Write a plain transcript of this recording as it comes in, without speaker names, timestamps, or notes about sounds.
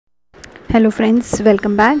Hello friends,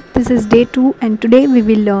 welcome back. This is day 2 and today we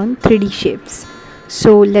will learn 3D shapes.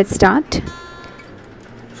 So let's start.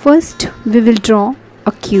 First we will draw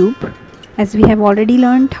a cube, as we have already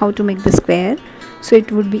learned how to make the square, so it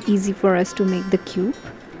would be easy for us to make the cube.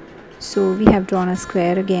 So we have drawn a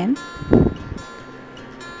square again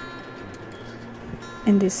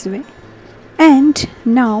in this way, and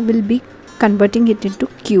now we'll be converting it into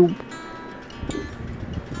cube.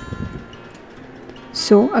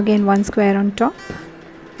 So again one square on top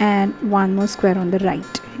and one more square on the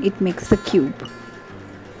right. It makes the cube.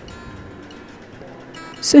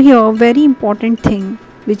 So here a very important thing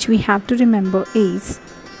which we have to remember is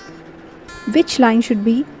which line should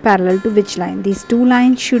be parallel to which line. These two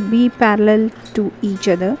lines should be parallel to each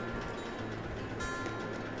other.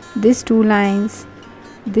 These two lines,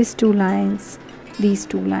 these two lines, these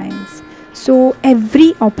two lines. So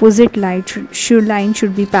every opposite line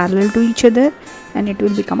should be parallel to each other, and it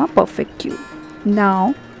will become a perfect cube.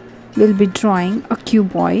 Now we'll be drawing a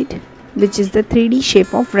cuboid, which is the 3D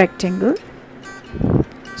shape of rectangle.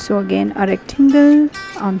 So again a rectangle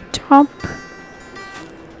on top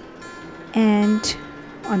and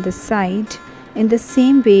on the side in the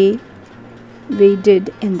same way we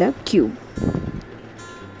did in the cube.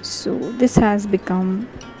 So this has become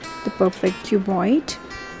the perfect cuboid.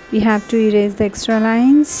 We have to erase the extra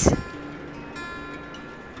lines,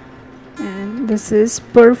 and this is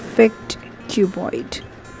perfect cuboid.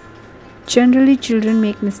 Generally children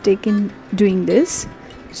make mistake in doing this,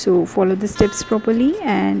 so follow the steps properly,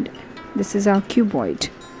 and this is our cuboid.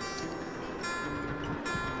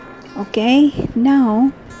 Okay,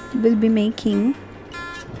 now we'll be making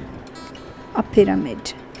a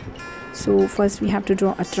pyramid. So first we have to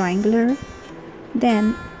draw a triangular,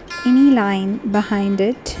 then any line behind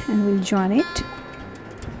it, and we'll join it.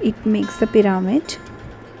 It makes the pyramid.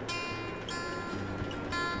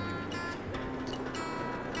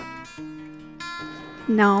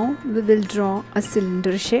 Now we will draw a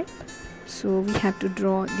cylinder shape. So we have to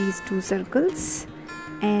draw these two circles,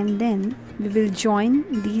 and then we will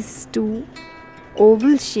join these two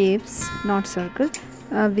oval shapes, not circle,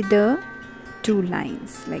 with the two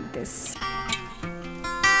lines like this.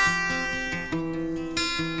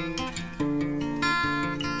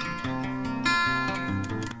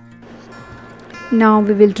 Now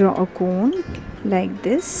we will draw a cone like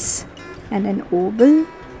this and an oval,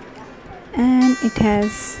 and it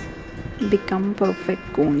has become perfect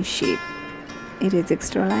cone shape. Erase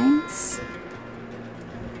extra lines,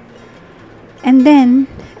 and then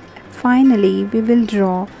finally we will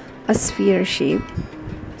draw a sphere shape.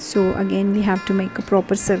 So again we have to make a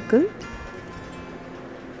proper circle,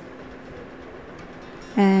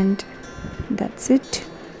 and that's it.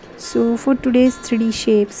 So for today's 3D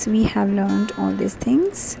shapes we have learned all these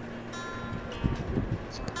things.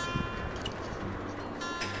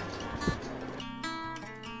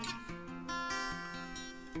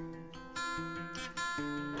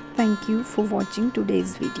 Thank you for watching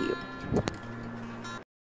today's video.